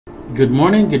Good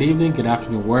morning, good evening, good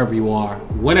afternoon, wherever you are,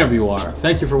 whenever you are.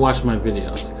 Thank you for watching my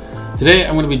videos. Today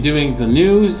I'm going to be doing the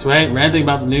news, right? Ranting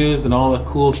about the news and all the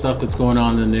cool stuff that's going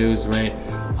on in the news, right?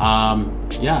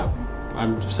 Yeah,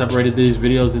 I've separated these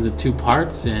videos into two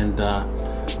parts and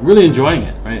really enjoying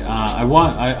it, right?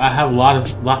 I have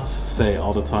lots to say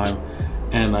all the time,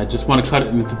 and I just want to cut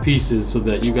it into pieces so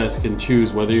that you guys can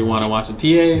choose whether you want to watch a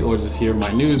TA or just hear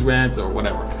my news rants or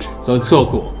whatever. So it's so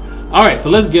cool. All right, so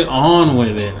let's get on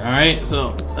with it. All right,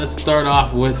 so let's start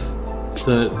off with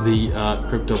the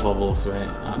crypto bubbles, right?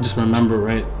 Just remember,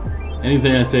 right?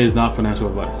 Anything I say is not financial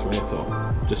advice, right? So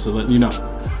just to let you know.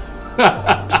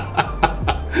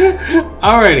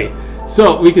 Alrighty,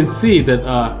 so we can see that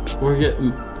we're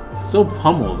getting so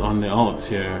pummeled on the alts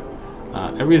here.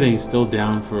 Everything's still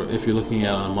down for if you're looking at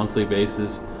it on a monthly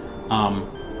basis.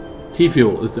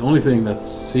 T-Fuel is the only thing that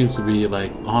seems to be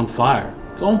like on fire.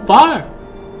 It's on fire.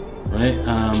 Right,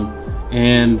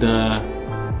 and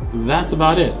that's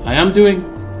about it. I am doing,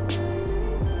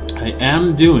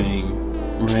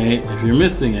 right, if you're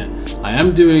missing it, I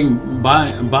am doing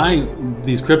buying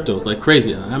these cryptos like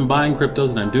crazy. I'm buying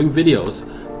cryptos and I'm doing videos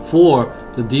for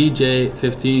the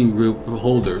DJ15 group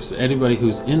holders. Anybody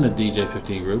who's in the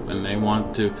DJ15 group and they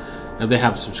want to, if they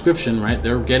have a subscription, right,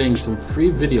 they're getting some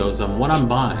free videos on what I'm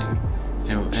buying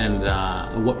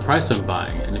and what price I'm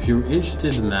buying. And if you're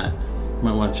interested in that, you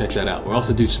might want to check that out. We'll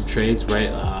also do some trades, right,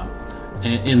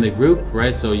 in the group,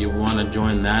 right? So you want to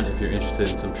join that if you're interested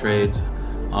in some trades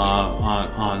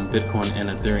on Bitcoin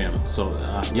and Ethereum. So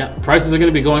yeah, prices are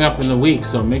going to be going up in the week,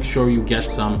 so make sure you get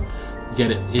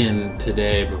it in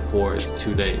today before it's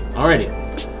too late. Alrighty.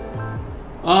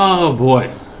 Oh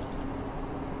boy.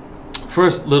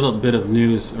 First little bit of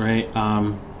news, right?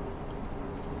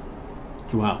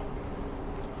 Wow.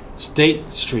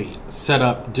 State Street set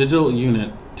up digital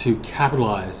unit to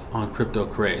capitalize on crypto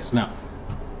craze. Now,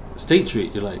 State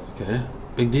Street, you're like, okay,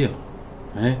 big deal,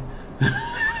 right?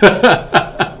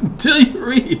 Until you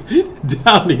read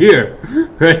down here,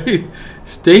 right?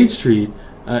 State Street,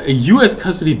 a U.S.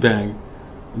 custody bank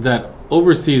that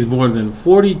oversees more than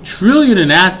 40 trillion in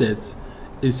assets,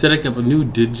 is setting up a new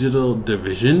digital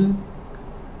division.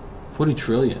 40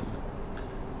 trillion.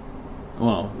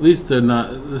 Well, at least they're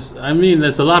not. I mean,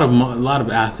 there's a lot of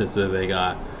assets that they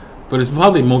got. But it's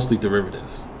probably mostly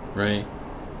derivatives, right?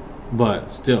 But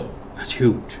still, that's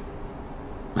huge.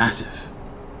 Massive.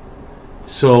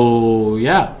 So,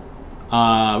 yeah.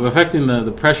 Affecting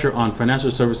the pressure on financial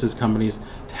services companies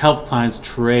to help clients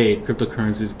trade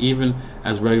cryptocurrencies even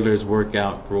as regulators work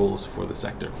out rules for the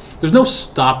sector. There's no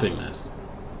stopping this.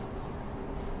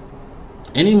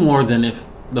 Any more than if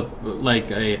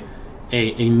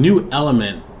a new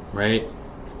element, right?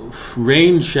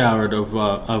 Rain showered of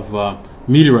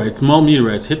meteorites, small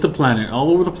meteorites hit the planet, all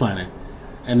over the planet,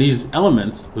 and these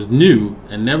elements was new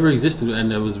and never existed,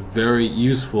 and it was very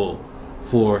useful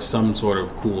for some sort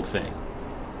of cool thing,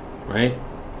 right?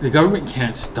 The government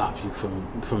can't stop you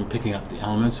from picking up the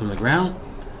elements from the ground,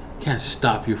 can't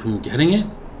stop you from getting it,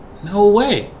 no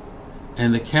way,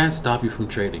 and they can't stop you from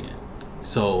trading it.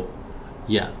 So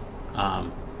yeah,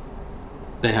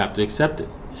 they have to accept it,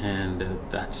 and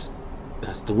that's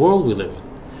the world we live in.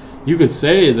 You could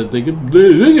say that they could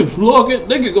block it,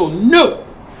 they could go no.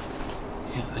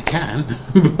 Yeah, they can,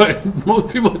 but most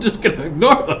people are just gonna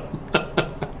ignore them.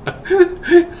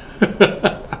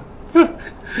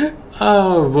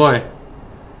 Oh boy.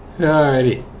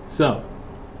 Alrighty. So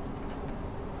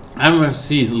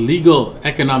MFC's legal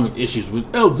economic issues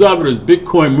with El Salvador's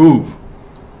Bitcoin move.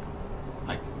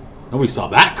 Like, nobody saw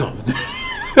that coming.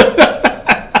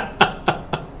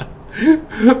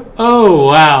 Oh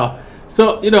wow.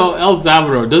 So, you know, El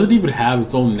Salvador doesn't even have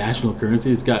its own national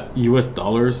currency. It's got US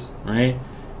dollars, right?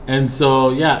 And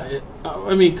so, yeah,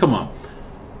 I mean, come on.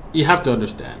 You have to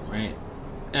understand, right?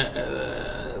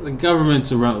 The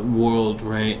governments around the world,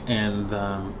 right, and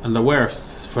the way our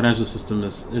financial system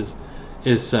is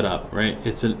set up, right?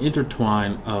 It's an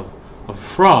intertwine of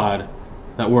fraud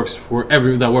that works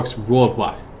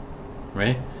worldwide,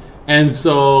 right? And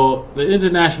so the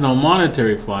International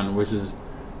Monetary Fund,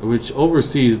 which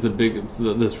oversees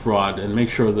this fraud and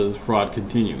makes sure that this fraud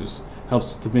continues,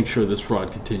 helps to make sure this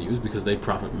fraud continues because they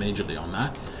profit majorly on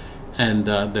that, and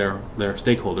their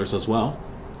stakeholders as well.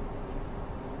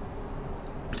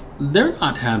 They're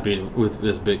not happy with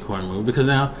this Bitcoin move because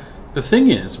now the thing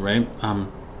is, right?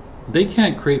 They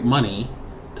can't create money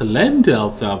to lend to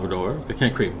El Salvador. They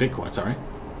can't create Bitcoin. Sorry,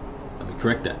 let me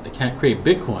correct that. They can't create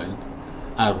Bitcoin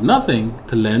out of nothing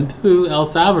to lend to El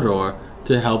Salvador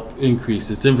to help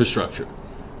increase its infrastructure.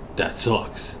 That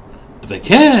sucks. But they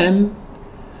can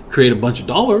create a bunch of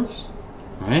dollars,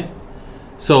 right?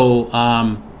 So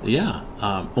yeah,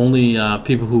 only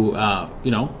people who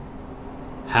you know,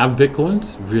 have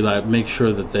Bitcoins, realize, make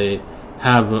sure that they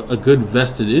have a good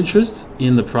vested interest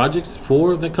in the projects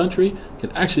for the country,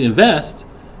 can actually invest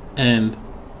and,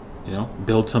 you know,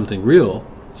 build something real,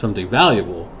 something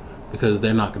valuable, because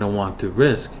they're not going to want to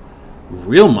risk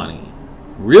real money,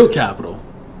 real capital,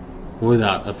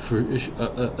 without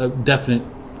a definite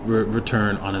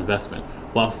return on investment.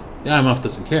 Whilst the IMF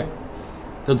doesn't care.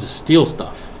 They'll just steal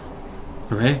stuff,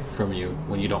 right, from you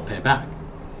when you don't pay it back.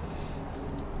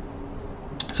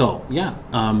 So yeah,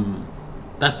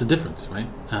 that's the difference, right?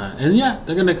 And yeah,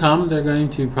 they're going to come. They're going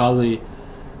to probably,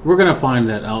 we're going to find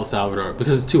that El Salvador,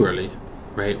 because it's too early,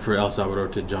 right, for El Salvador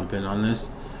to jump in on this.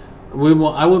 I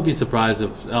wouldn't be surprised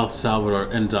if El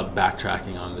Salvador ends up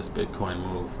backtracking on this Bitcoin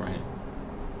move, right?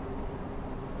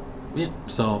 Yeah.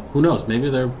 So who knows? Maybe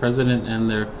their president and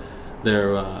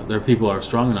their people are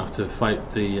strong enough to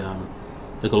fight the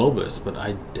globalists, but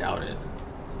I doubt it.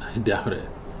 I doubt it.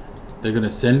 They're going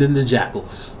to send in the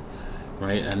jackals,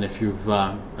 right? And if you've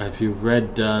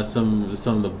read some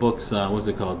of the books, what's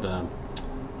it called?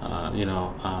 You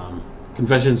know,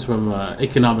 Confessions from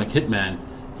Economic Hitman.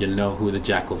 You know who the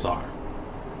jackals are.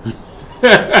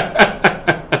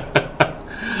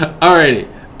 Alrighty.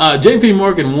 JP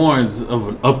Morgan warns of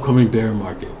an upcoming bear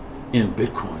market in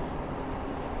Bitcoin.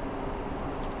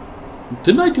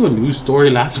 Didn't I do a news story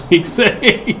last week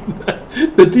saying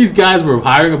that these guys were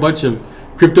hiring a bunch of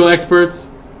crypto experts?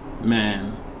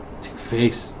 Man,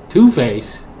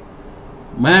 two-face.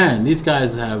 Man, these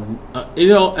guys have, you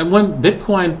know, and when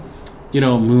Bitcoin, you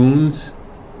know, moons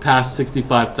past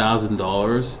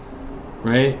 $65,000,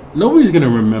 right? Nobody's going to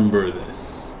remember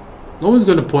this. No one's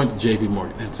going to point to JP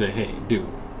Morgan and say, hey, dude,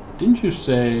 didn't you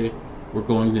say we're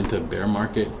going into a bear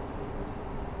market?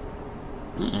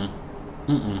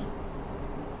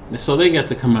 So they get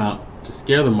to come out to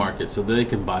scare the market so that they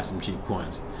can buy some cheap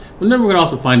coins. But then we're going to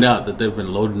also find out that they've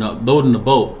been loading the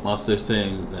boat whilst they're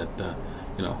saying that,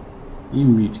 you know, you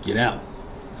need to get out.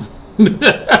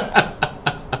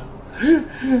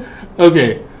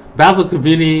 Okay, Basel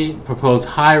Committee proposed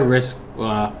high-risk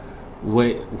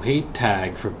weight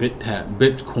tag for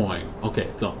Bitcoin. Okay,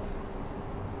 so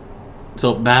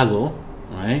Basel,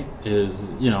 right,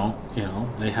 is, you know,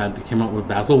 they came up with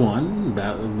Basel 1.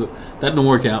 That didn't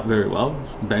work out very well.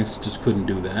 Banks just couldn't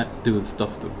do the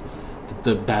stuff that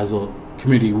the Basel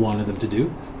Committee wanted them to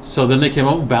do. So then they came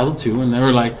up with Basel 2, and they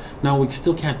were like, no, we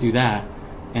still can't do that.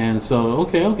 And so,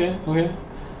 okay.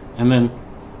 And then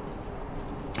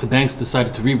the banks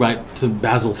decided to rewrite to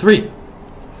Basel 3.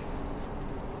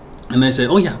 And they said,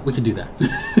 oh yeah, we can do that.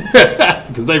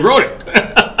 Because they wrote it.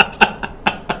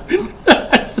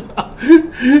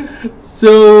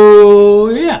 So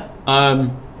yeah,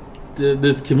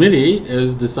 this committee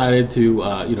has decided to,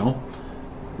 you know,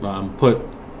 put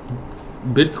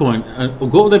Bitcoin,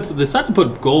 gold. They decided to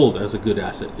put gold as a good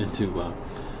asset into,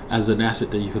 as an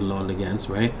asset that you can loan against,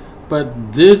 right?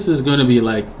 But this is going to be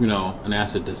like, you know, an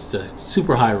asset that's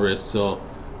super high risk. So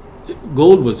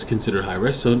gold was considered high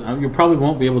risk, so you probably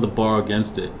won't be able to borrow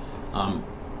against it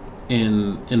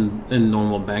in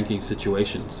normal banking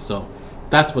situations. So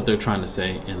that's what they're trying to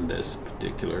say in this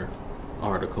particular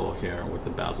article here with the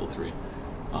Basel 3.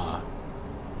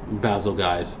 Basel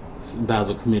guys,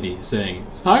 Basel Committee saying,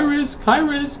 high risk.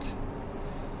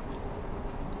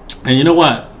 And you know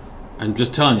what? I'm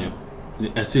just telling you,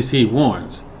 the SEC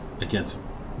warns against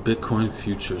Bitcoin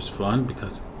futures fund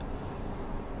because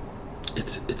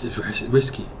it's very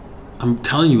risky. I'm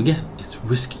telling you again, it's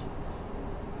risky.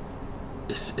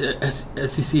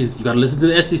 SEC is, you gotta listen to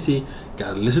the SEC,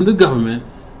 gotta listen to the government.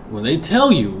 When they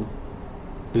tell you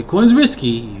Bitcoin's risky,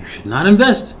 you should not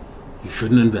invest. You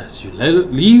shouldn't invest. You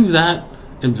leave that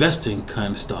investing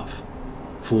kind of stuff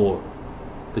for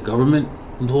the government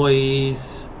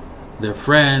employees, their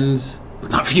friends,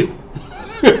 but not for you.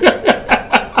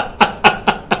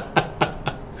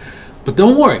 But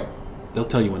don't worry, they'll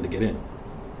tell you when to get in.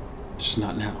 Just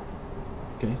not now.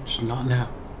 Okay? Just not now.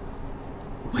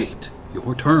 Wait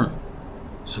your turn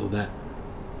so that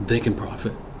they can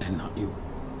profit and not you.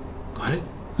 Got it?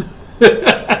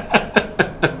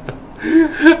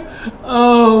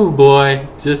 Oh boy,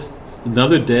 just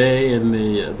another day in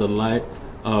the light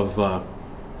of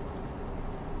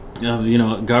you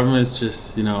know, governments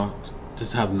just, you know,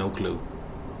 just have no clue,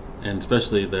 and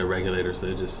especially their regulators,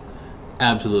 they're just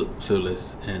absolute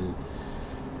clueless, and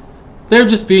they're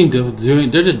just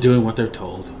doing what they're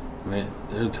told, right?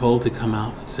 They're told to come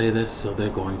out and say this, so they're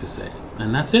going to say it,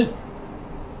 and that's it.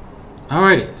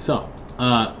 Alrighty, so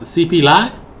the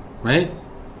CPI, right?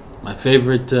 My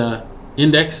favorite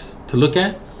index to look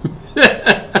at.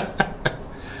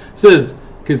 Says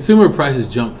Consumer prices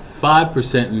jumped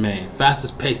 5% in May,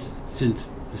 fastest pace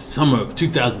since the summer of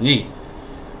 2008.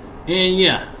 And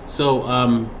yeah, so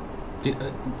I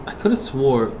could have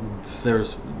swore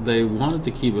they wanted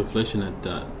to keep inflation at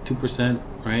 2%,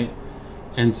 right?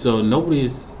 And so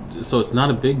it's not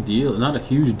a big deal, not a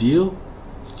huge deal.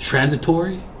 It's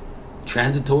transitory at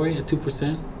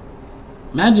 2%.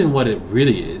 Imagine what it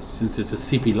really is, since it's a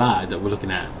CPI that we're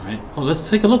looking at, right? Oh, let's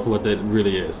take a look at what that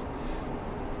really is.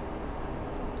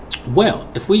 Well,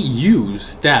 if we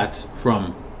use stats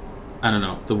from, I don't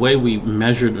know, the way we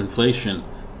measured inflation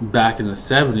back in the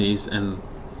 70s and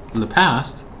in the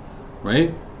past,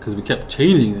 right? Because we kept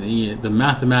changing the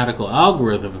mathematical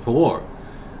algorithm for,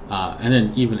 and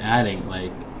then even adding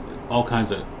like all kinds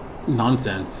of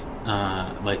nonsense,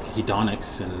 like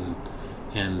hedonics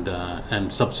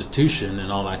and substitution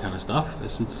and all that kind of stuff.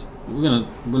 Since we're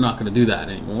not gonna do that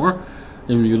anymore.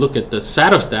 And when you look at the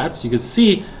SATO stats, you can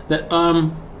see that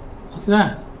look at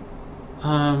that.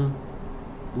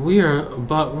 We're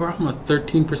almost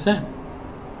 13%.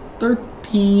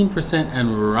 13%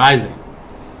 and rising.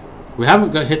 We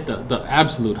haven't hit the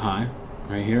absolute high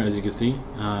right here, as you can see,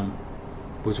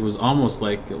 which was almost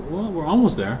like, well, we're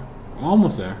almost there. We're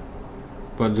almost there.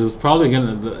 But it was probably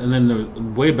gonna, and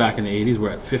then way back in the 80s, we're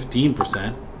at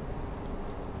 15%.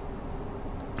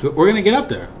 We're gonna get up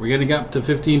there. We're gonna get up to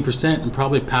 15% and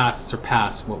probably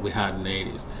surpass what we had in the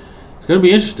 80s. It's gonna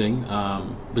be interesting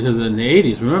because in the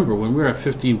 80s, remember when we were at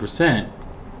 15%,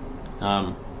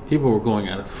 people were going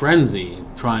at a frenzy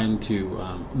trying to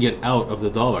get out of the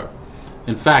dollar.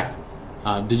 In fact,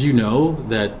 did you know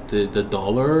that the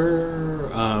dollar,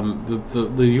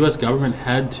 the U.S. government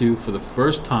had to, for the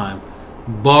first time,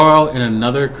 borrow in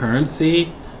another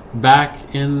currency back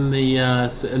in the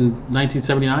in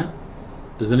 1979?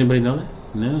 Does anybody know that?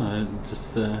 No, it's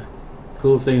just a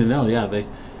cool thing to know. Yeah,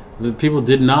 the people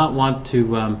did not want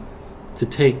to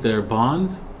take their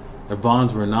bonds. Their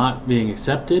bonds were not being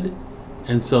accepted,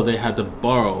 and so they had to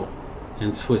borrow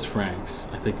in Swiss francs,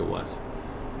 I think it was.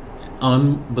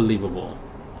 Unbelievable.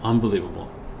 Unbelievable.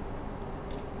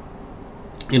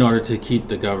 In order to keep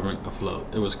the government afloat.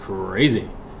 It was crazy.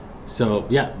 So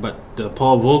yeah, but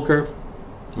Paul Volcker,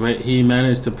 right, he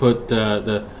managed to put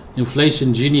the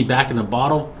inflation genie back in the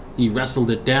bottle. He wrestled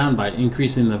it down by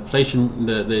increasing the inflation,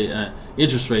 the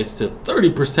interest rates to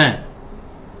 30%,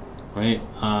 right?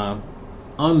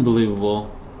 Unbelievable,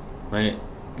 right?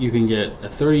 You can get a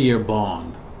 30-year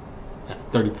bond at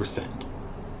 30%.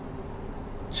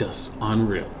 Just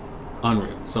unreal,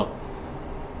 unreal. So,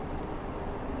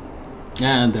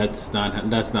 and that's not going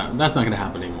to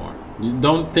happen anymore. You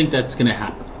don't think that's going to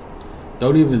happen.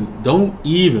 Don't even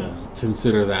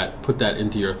consider that. Put that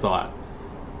into your thought,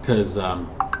 because that's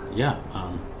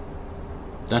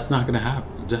not going to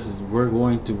happen. Just we're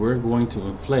going to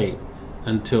inflate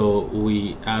until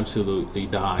we absolutely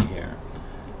die here.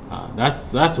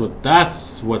 That's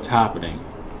what's happening,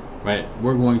 right?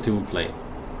 We're going to inflate.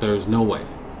 There's no way.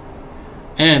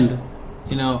 And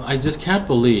I just can't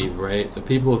believe, right, that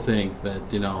people think that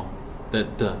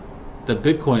that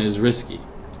Bitcoin is risky,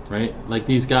 right? Like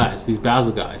these guys, these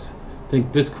Basel guys,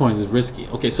 think Bitcoin is risky.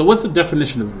 Okay, so what's the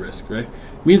definition of risk, right?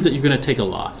 It means that you're going to take a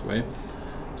loss, right?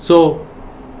 So,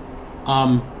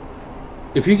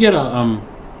 if you get a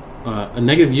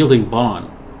negative yielding bond,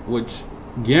 which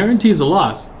guarantees a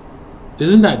loss,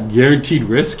 isn't that guaranteed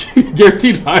risk?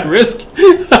 Guaranteed high risk?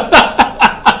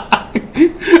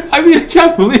 I mean, I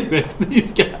can't believe it.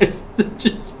 These guys, they're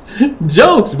just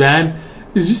jokes, man.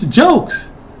 It's just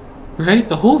jokes, right?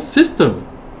 The whole system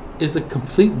is a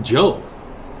complete joke.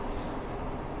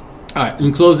 All right,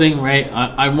 in closing, right,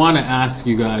 I want to ask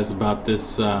you guys about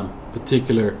this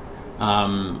particular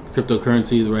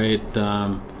cryptocurrency, right?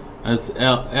 It's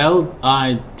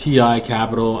LITI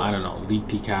Capital. I don't know,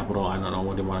 LITI Capital. I don't know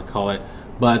what you want to call it,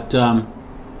 but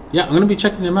yeah, I'm going to be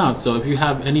checking them out. So if you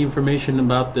have any information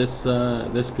about this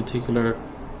this particular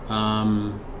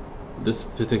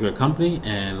company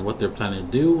and what they're planning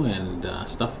to do and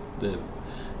stuff,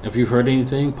 if you've heard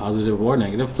anything positive or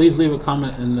negative, please leave a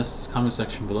comment in this comment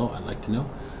section below. I'd like to know.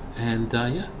 And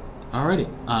yeah, alrighty,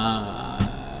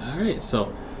 all right.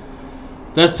 So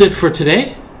that's it for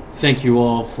today. Thank you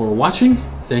all for watching.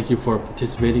 Thank you for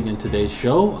participating in today's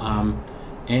show.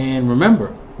 And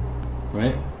remember,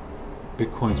 right?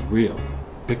 Bitcoin's real.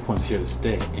 Bitcoin's here to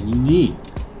stay, and you need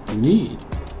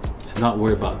to not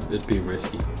worry about it being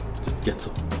risky. Just get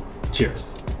some.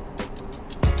 Cheers.